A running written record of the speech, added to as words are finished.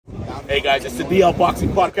Hey guys, it's the DAZN Boxing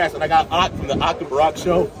Podcast, and I got Ott from the Ott and Barack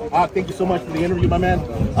Show. Ott, thank you so much for the interview, my man.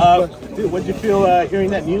 Dude, what did you feel hearing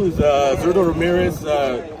that news? Zurdo Ramirez,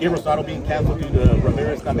 Rosado being canceled due to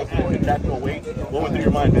Ramirez not making the contractual weight. What went through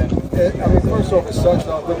your mind, man? I mean, first off, it sucks.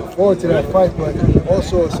 I was looking forward to that fight, but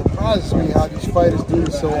also it surprises me how these fighters do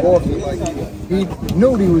it so often. Like, he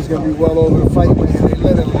knew he was going to be well over the fight, but they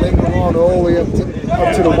let it linger on all the way up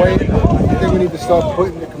to the weight. I think we need to start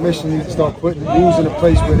putting the commission needs to start putting rules in a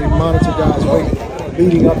place where they monitor guys' weight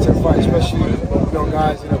leading up to the fight, especially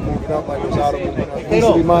guys that are moving up like Rosado moving up. It needs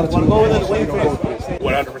to be monitored.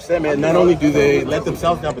 100%, man. Not only do they let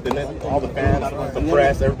themselves down, but they let all the fans, the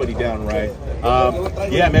press, everybody down, right?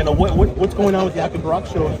 Yeah, man. What's going on with the Ott and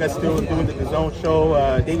Barack Show? Is that still doing the DAZN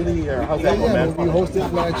show daily, or how's that going, man? We host the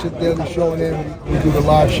flagship daily show, and then we do the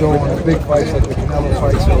live show on the big fights like the Canelo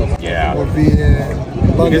fight. So yeah, we'll be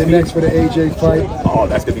in London next for the AJ fight. Oh,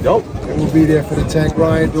 that's gonna be dope. And we'll be there for the Tank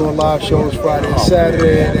Ryan doing live shows Friday and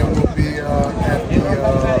Saturday, and then we'll be at the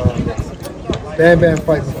Bam Bam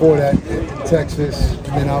fight before that in Texas, and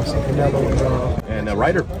then obviously Canelo and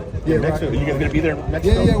Ryder. Yeah, Mexico. Are you going to be there in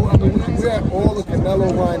Mexico? Yeah. I mean, we have all the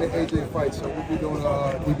Canelo, Ryan, and AJ fights, so we'll be doing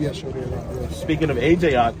a DBS show there. Right? Speaking of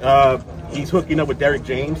AJ, he's hooking up with Derek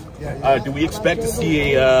James. Yeah. Do we expect to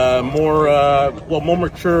see a more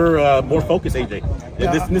mature, more focused AJ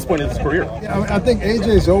at this point in his career? Yeah, I mean, I think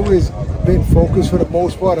AJ's always been focused for the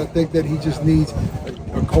most part. I think that he just needs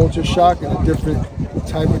a culture shock and a different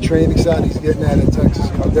type of training style he's getting at in Texas.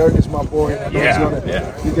 Derek is my boy, and I know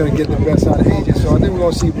he's gonna get the best out of AJ. So I think we're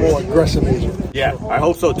gonna see more aggressive AJ. Yeah, I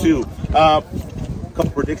hope so too.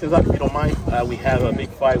 Couple predictions, if you don't mind. We have a big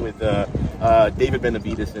fight with David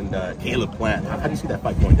Benavidez and Caleb Plant. How do you see that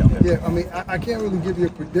fight going down, man? Yeah, I mean, I can't really give you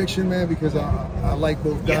a prediction, man, because I like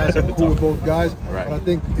both guys. I'm cool with both guys. Right. But I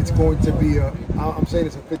think it's going to be I'm saying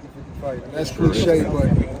it's a 50-50 fight. And that's cliche, but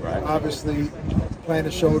obviously Plant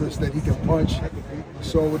has showed us that he can punch. We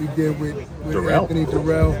saw what he did with Anthony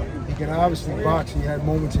Durrell. He can obviously box. He had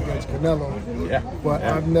moments against Canelo. But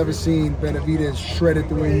I've never seen Benavidez shredded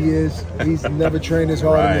the way he is. He's never trained as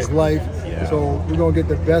hard in his life. So we're going to get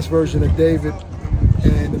the best version of David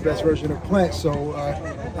and the best version of Plant. So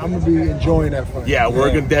I'm going to be enjoying that fight. Yeah,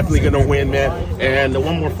 we're definitely going to win, man. And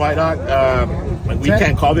one more fight, we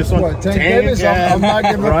can't call this one. Tank Davis? I'm not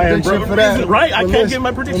giving a prediction for that. Right, I can't give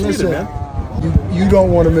my prediction either, man. You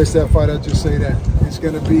don't want to miss that fight. I'll just say that. It's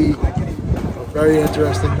going to be a very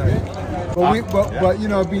interesting night. But you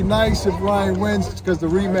know, it'd be nice if Ryan wins because the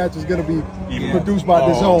rematch is going to be produced by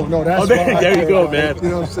DAZN. No, that's there you go, man. You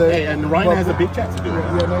know what I'm saying? Hey, and Ryan has a big chance to do it.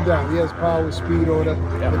 Yeah, no doubt. He has power, speed, all that.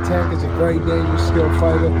 The Tank is a very dangerous, skilled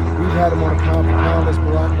fighter. We've had him on a pound for pound, as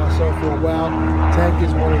Barack and myself, for a while. Tank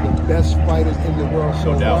is one of the best fighters in the world.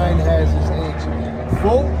 So Ryan has his hands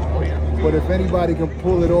full. But if anybody can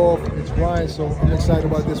pull it off, it's Ryan. So I'm excited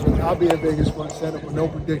about this one. I'll be in Vegas for the setup with no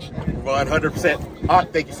prediction. 100%.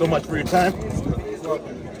 Ott, thank you so much for your time. Take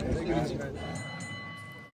it easy, man.